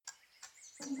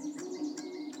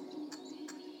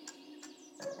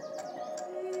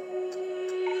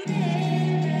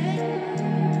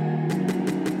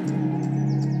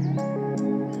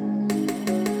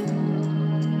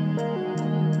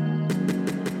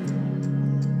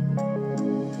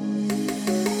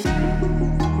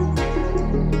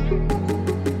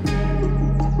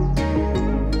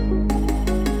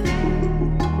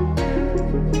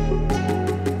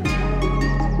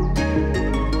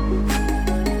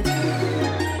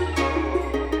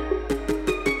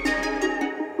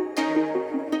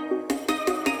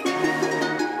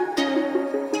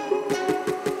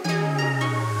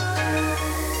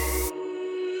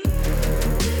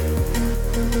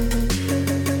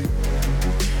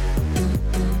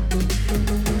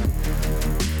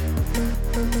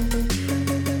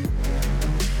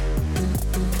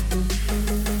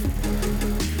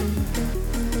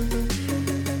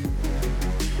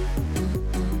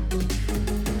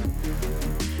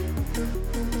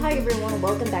Hi everyone,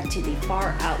 welcome back to the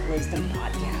Far Out Wisdom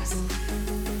Podcast.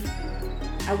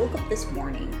 I woke up this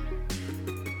morning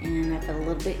and I felt a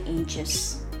little bit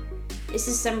anxious. It's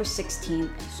December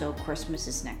 16th, so Christmas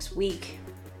is next week.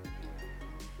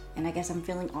 And I guess I'm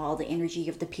feeling all the energy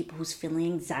of the people who's feeling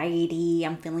anxiety.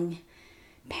 I'm feeling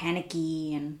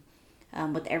panicky, and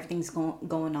with everything's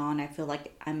going on, I feel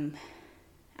like I'm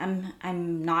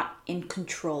not in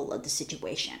control of the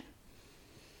situation.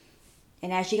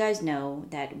 And as you guys know,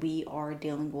 that we are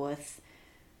dealing with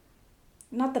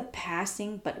not the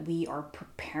passing, but we are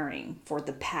preparing for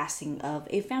the passing of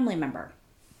a family member.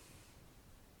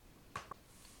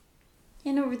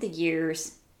 And over the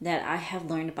years that I have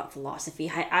learned about philosophy,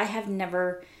 I have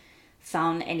never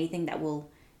found anything that will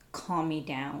calm me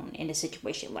down in a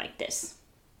situation like this.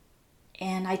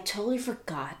 And I totally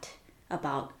forgot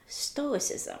about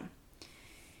Stoicism.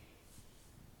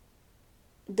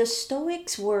 The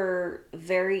Stoics were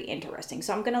very interesting.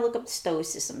 So I'm going to look up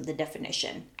Stoicism, the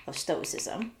definition of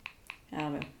Stoicism.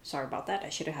 Sorry about that. I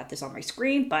should have had this on my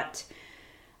screen, but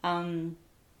so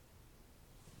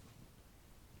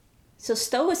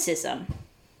Stoicism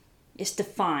is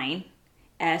defined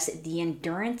as the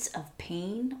endurance of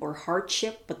pain or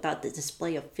hardship without the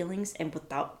display of feelings and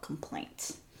without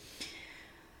complaints.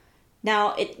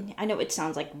 Now, I know it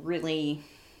sounds like really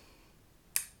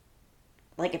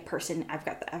like a person, I've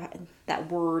got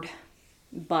that word,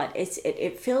 but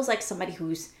it feels like somebody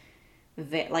who's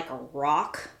like a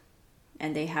rock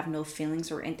and they have no feelings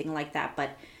or anything like that.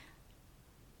 But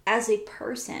as a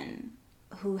person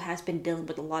who has been dealing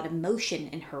with a lot of emotion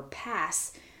in her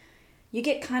past, you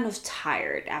get kind of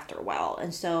tired after a while.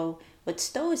 And so with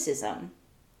Stoicism,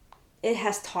 it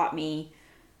has taught me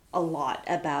a lot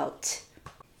about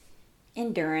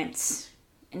endurance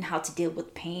and how to deal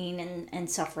with pain and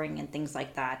suffering and things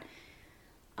like that.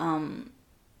 And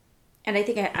I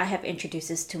think I have introduced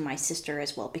this to my sister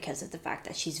as well because of the fact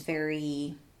that she's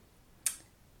very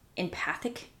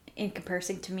empathic in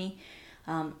comparison to me.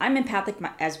 I'm empathic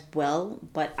as well,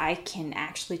 but I can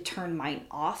actually turn mine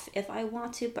off if I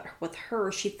want to. But with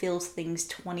her, she feels things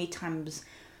 20 times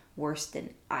worse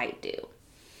than I do.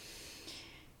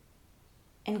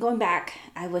 And going back,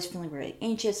 I was feeling really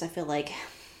anxious. I feel like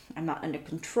I'm not under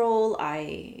control.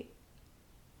 I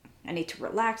need to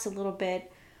relax a little bit.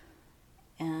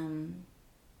 Then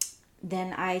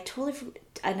I totally,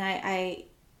 and I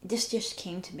this just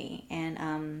came to me,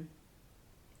 and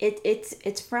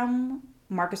it's from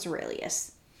Marcus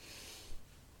Aurelius,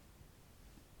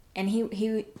 and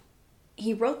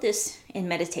he wrote this in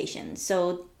meditation.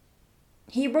 So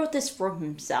he wrote this for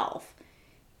himself,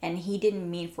 and he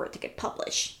didn't mean for it to get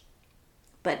published.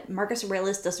 But Marcus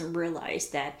Aurelius doesn't realize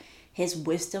that his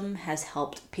wisdom has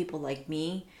helped people like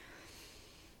me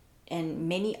and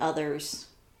many others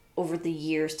over the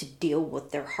years to deal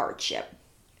with their hardship.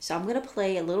 So I'm going to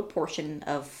play a little portion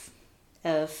of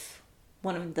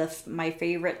one of my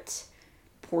favorite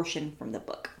portion from the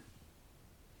book.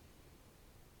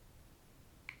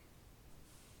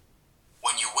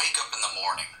 When you wake up in the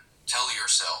morning, tell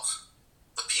yourself,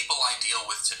 the people I deal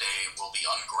with today will be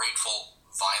ungrateful,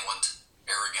 violent,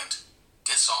 arrogant,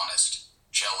 dishonest,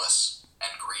 jealous,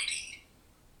 and greedy.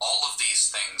 All of these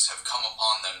things have come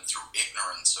upon them through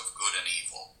ignorance of good and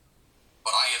evil.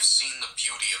 But I have seen the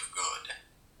beauty of good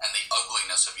and the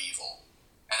ugliness of evil,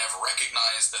 and have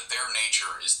recognized that their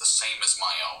nature is the same as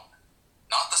my own.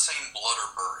 Not the same blood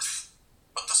or birth,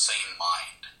 but the same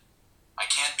mind. I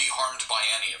can't be harmed by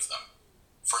any of them,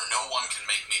 for no one can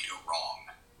make me do wrong,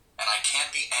 and I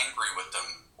can't be angry with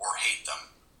them or hate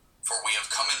them, for we have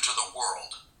come into the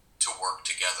world to work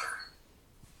together.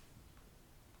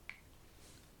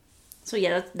 So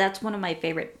yeah, that's one of my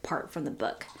favorite part from the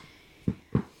book.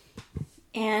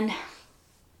 And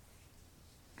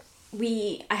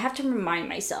I have to remind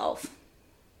myself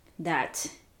that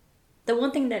the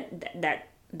one thing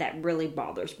that really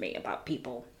bothers me about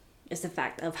people is the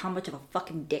fact of how much of a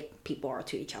fucking dick people are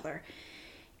to each other.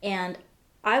 And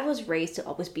I was raised to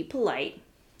always be polite,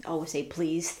 always say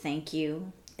please, thank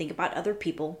you, think about other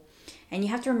people. And you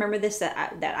have to remember this,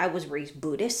 that I was raised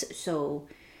Buddhist, so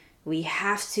we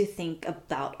have to think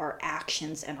about our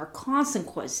actions and our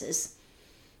consequences,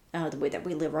 the way that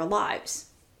we live our lives.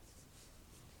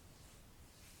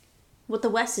 What the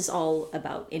West is all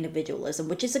about individualism,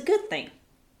 which is a good thing.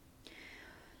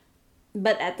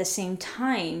 But at the same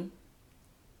time,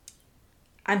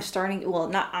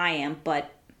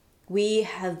 but we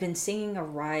have been seeing a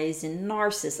rise in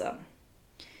narcissism.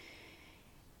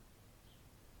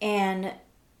 And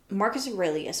Marcus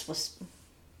Aurelius was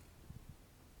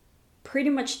pretty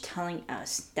much telling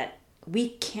us that we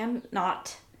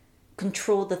cannot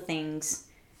control the things.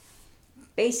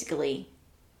 Basically,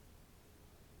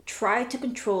 try to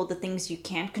control the things you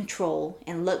can't control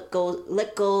and let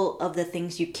go of the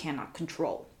things you cannot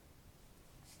control.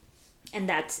 And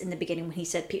that's in the beginning when he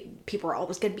said people are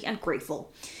always going to be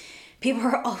ungrateful. People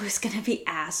are always going to be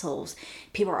assholes.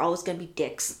 People are always going to be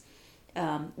dicks.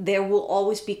 There will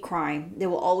always be crime. There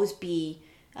will always be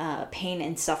pain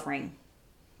and suffering.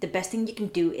 The best thing you can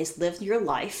do is live your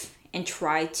life and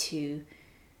try to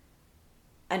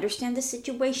understand the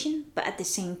situation, but at the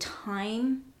same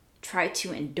time, try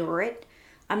to endure it.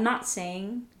 I'm not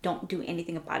saying don't do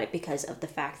anything about it, because of the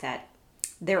fact that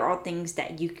there are things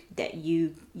that you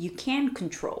can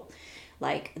control,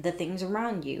 like the things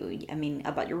around you. I mean,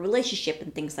 about your relationship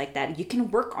and things like that. You can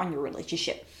work on your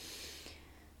relationship.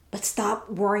 But stop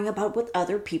worrying about what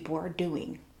other people are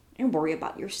doing and worry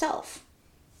about yourself.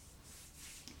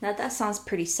 Now that sounds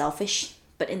pretty selfish,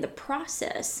 but in the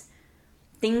process,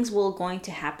 things will going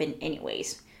to happen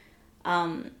anyways.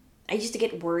 I used to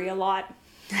get worried a lot.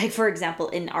 Like, for example,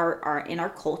 in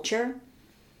our culture,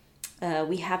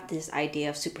 we have this idea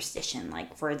of superstition.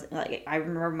 Like, I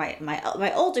remember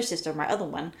my older sister, my other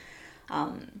one,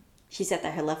 she said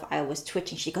that her left eye was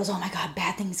twitching. She goes, "Oh my God,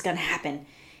 bad things gonna happen."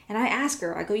 And I ask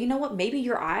her, I go, "You know what? Maybe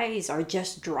your eyes are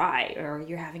just dry, or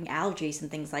you're having allergies and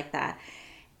things like that."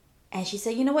 And she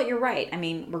said, "You know what? You're right. I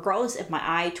mean, regardless if my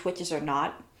eye twitches or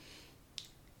not,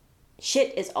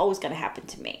 shit is always going to happen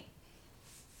to me.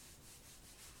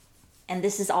 And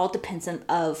this is all dependent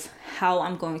of how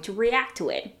I'm going to react to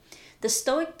it." The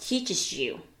Stoic teaches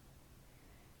you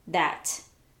that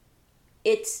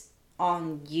it's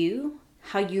on you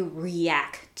how you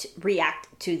react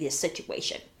to this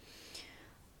situation.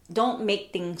 Don't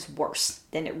make things worse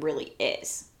than it really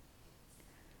is.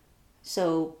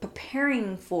 So,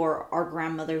 preparing for our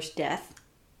grandmother's death,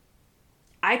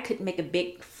 I could make a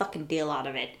big fucking deal out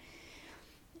of it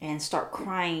and start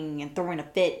crying and throwing a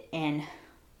fit and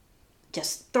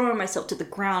just throwing myself to the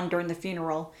ground during the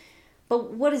funeral.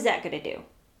 But what is that going to do?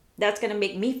 That's going to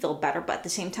make me feel better, but at the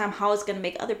same time, how is it going to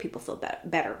make other people feel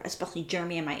better, especially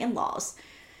Jeremy and my in-laws?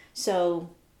 So,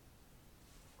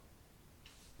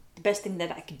 the best thing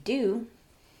that I could do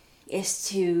is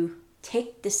to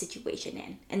take the situation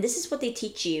in. And this is what they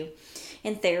teach you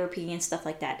in therapy and stuff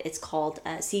like that. It's called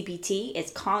CBT.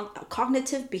 It's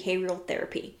cognitive behavioral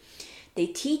therapy. They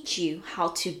teach you how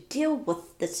to deal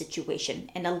with the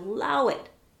situation and allow it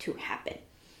to happen.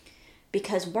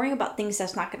 Because worrying about things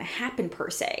that's not going to happen per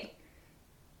se,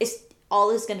 all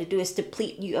it's going to do is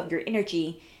deplete you of your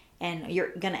energy, and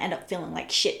you're going to end up feeling like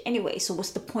shit anyway. So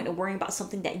what's the point of worrying about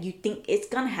something that you think it's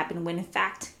going to happen when in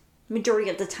fact, majority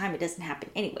of the time it doesn't happen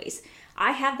anyways?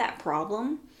 I have that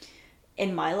problem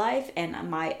in my life, and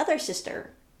my other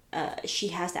sister, she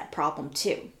has that problem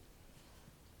too.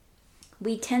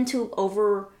 We tend to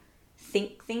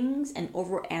overthink things and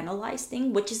overanalyze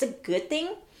things, which is a good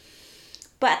thing.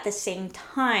 But at the same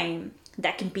time,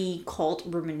 that can be called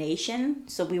rumination.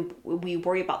 So we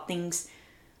worry about things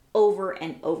over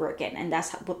and over again. And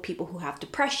that's what people who have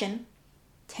depression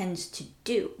tends to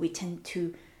do. We tend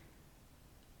to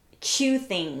chew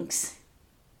things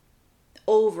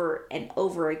over and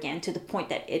over again to the point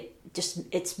that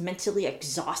it's mentally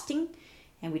exhausting,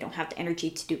 and we don't have the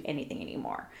energy to do anything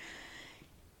anymore.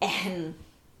 And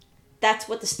that's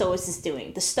what the Stoics is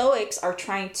doing. The Stoics are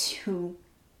trying to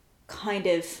kind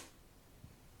of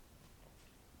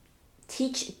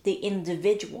teach the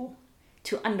individual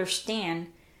to understand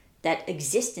that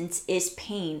existence is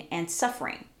pain and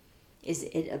suffering. Is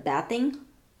it a bad thing?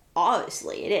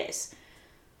 Obviously it is.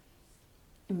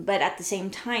 But at the same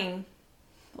time,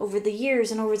 over the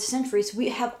years and over the centuries, we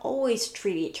have always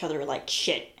treated each other like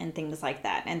shit and things like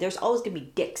that. And there's always going to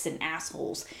be dicks and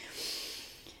assholes.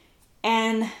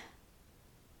 And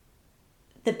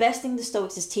the best thing the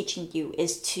Stoics is teaching you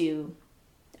is to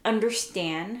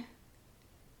understand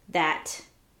that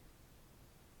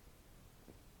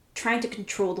trying to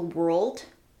control the world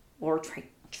or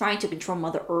trying to control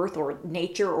Mother Earth or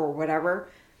nature or whatever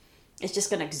is just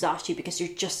going to exhaust you, because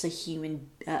you're just a human,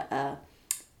 a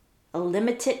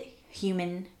limited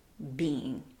human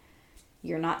being.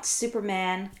 You're not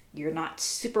Superman. You're not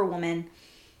Superwoman.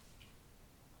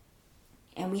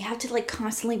 And we have to like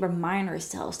constantly remind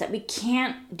ourselves that we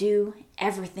can't do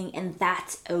everything, and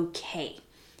that's okay.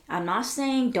 I'm not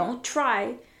saying don't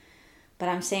try, but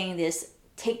I'm saying this: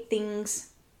 take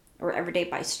things or every day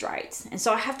by strides. And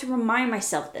so I have to remind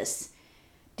myself this,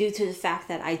 due to the fact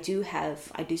that I do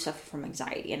suffer from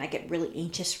anxiety, and I get really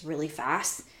anxious really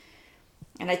fast.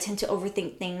 And I tend to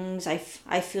overthink things. I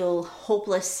feel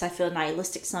hopeless. I feel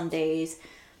nihilistic some days.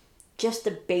 Just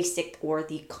the basic or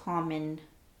the common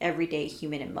everyday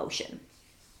human emotion.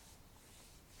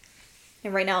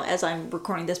 And right now, as I'm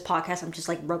recording this podcast, I'm just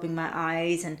like rubbing my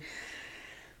eyes and,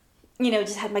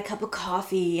 just had my cup of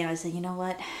coffee, and I said, you know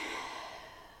what?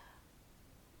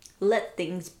 Let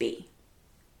things be.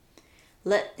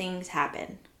 Let things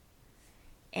happen.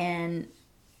 And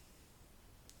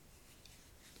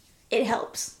it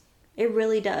helps. It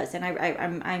really does. And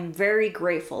I'm very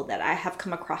grateful that I have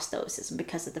come across Stoicism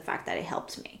because of the fact that it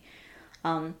helps me.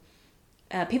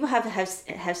 People have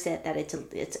said that it's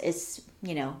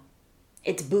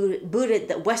Buddha,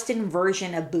 the Western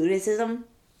version of Buddhism,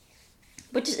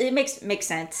 which it makes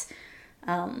sense.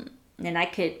 And I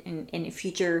could in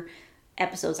future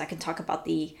episodes I can talk about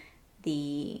the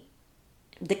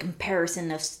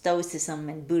comparison of Stoicism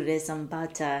and Buddhism,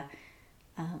 but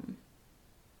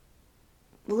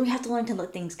we have to learn to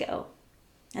let things go,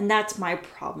 and that's my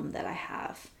problem that I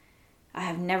have. I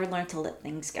have never learned to let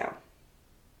things go.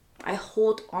 I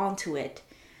hold on to it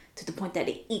to the point that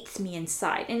it eats me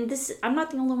inside. And I'm not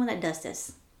the only one that does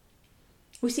this.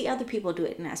 We see other people do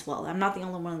it as well. I'm not the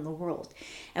only one in the world.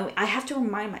 And I have to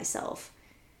remind myself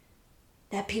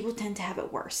that people tend to have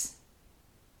it worse.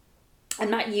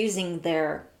 I'm not using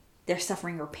their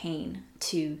suffering or pain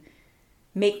to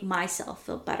make myself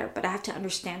feel better, but I have to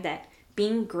understand that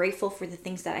being grateful for the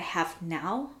things that I have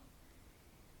now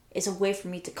is a way for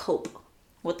me to cope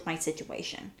with my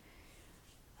situation.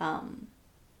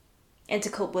 And to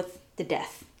cope with the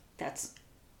death that's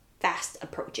fast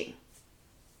approaching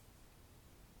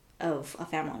of a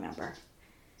family member.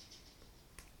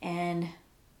 And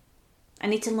I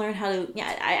need to learn how to,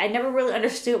 I never really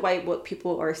understood what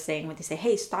people are saying when they say,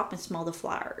 hey, stop and smell the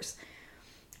flowers.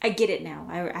 I get it now.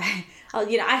 I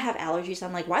have allergies.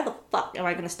 I'm like, why the fuck am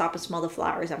I going to stop and smell the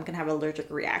flowers? I'm going to have an allergic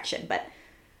reaction. But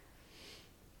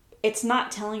it's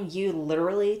not telling you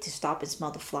literally to stop and smell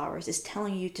the flowers. It's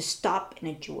telling you to stop and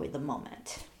enjoy the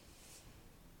moment.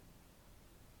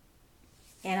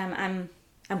 And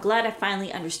I'm glad I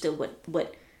finally understood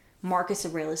what Marcus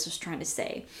Aurelius was trying to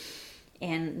say.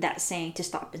 And that saying to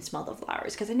stop and smell the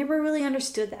flowers. Because I never really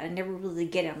understood that. I never really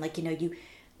get it. I'm like,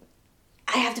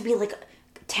 I have to be like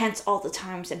tense all the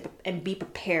times and be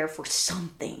prepared for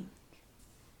something.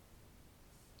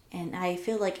 And I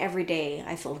feel like every day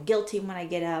I feel guilty when I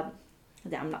get up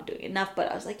that I'm not doing enough. But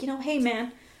I was like, hey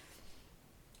man,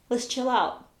 let's chill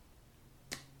out.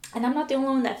 And I'm not the only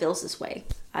one that feels this way.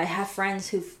 I have friends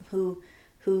who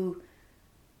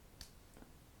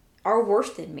are worse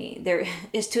than me.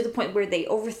 It's to the point where they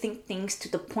overthink things, to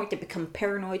the point they become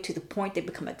paranoid, to the point they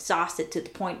become exhausted, to the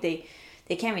point they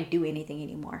can't even do anything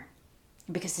anymore.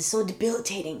 Because it's so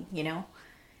debilitating,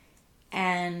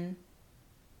 And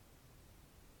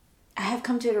I have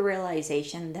come to the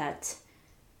realization that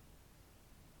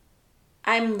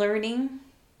I'm learning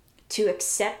to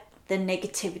accept the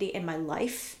negativity in my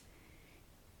life.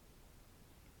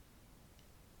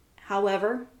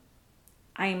 However,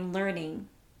 I am learning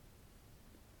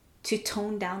to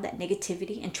tone down that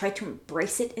negativity and try to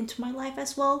embrace it into my life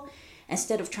as well,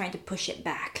 instead of trying to push it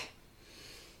back.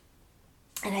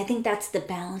 And I think that's the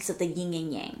balance of the yin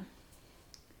and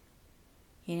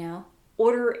yang.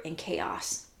 Order and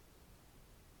chaos.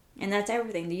 And that's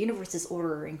everything. The universe is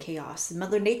order and chaos.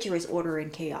 Mother Nature is order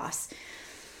and chaos.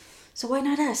 So why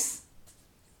not us?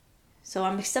 So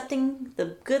I'm accepting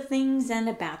the good things and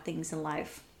the bad things in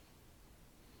life.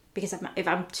 Because if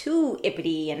I'm too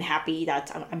ippity and happy,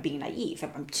 I'm being naive.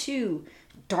 If I'm too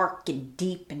dark and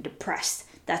deep and depressed,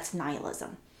 that's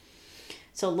nihilism.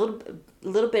 So a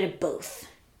little bit of both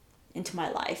into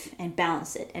my life and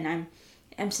balance it. And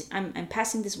I'm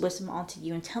passing this wisdom on to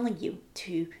you and telling you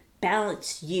to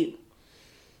balance you.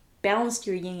 Balance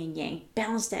your yin and yang.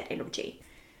 Balance that energy.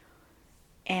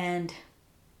 And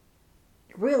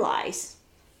realize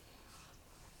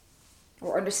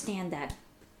or understand that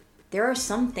there are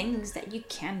some things that you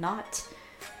cannot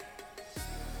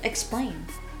explain.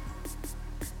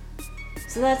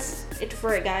 So that's it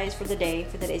for it, guys, for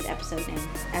today's episode. And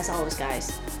as always,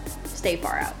 guys, stay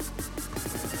far out.